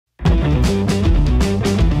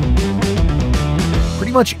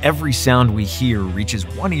Pretty much every sound we hear reaches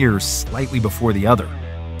one ear slightly before the other.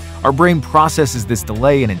 Our brain processes this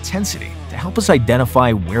delay and intensity to help us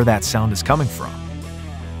identify where that sound is coming from.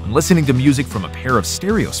 When listening to music from a pair of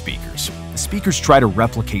stereo speakers, the speakers try to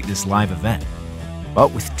replicate this live event.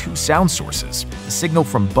 But with two sound sources, the signal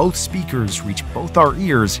from both speakers reach both our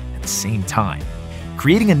ears at the same time,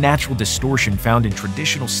 creating a natural distortion found in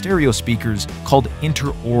traditional stereo speakers called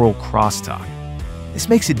interaural crosstalk. This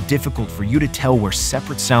makes it difficult for you to tell where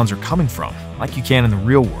separate sounds are coming from, like you can in the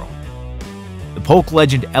real world. The Polk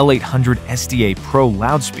Legend L800 SDA Pro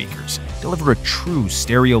loudspeakers deliver a true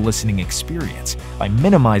stereo listening experience by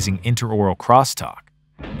minimizing interaural crosstalk.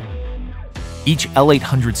 Each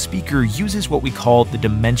L800 speaker uses what we call the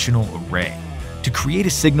dimensional array to create a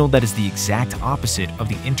signal that is the exact opposite of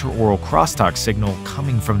the interaural crosstalk signal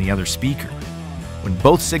coming from the other speaker. When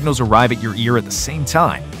both signals arrive at your ear at the same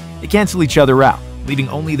time, they cancel each other out, leaving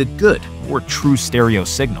only the good or true stereo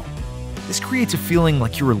signal. This creates a feeling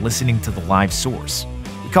like you are listening to the live source.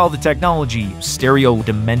 We call the technology stereo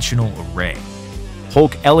dimensional array.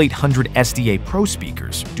 Polk L800 SDA Pro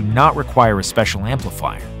speakers do not require a special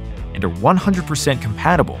amplifier and are 100%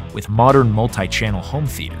 compatible with modern multi-channel home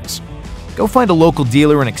theaters. Go find a local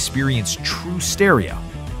dealer and experience true stereo,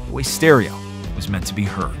 the way stereo was meant to be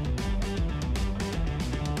heard.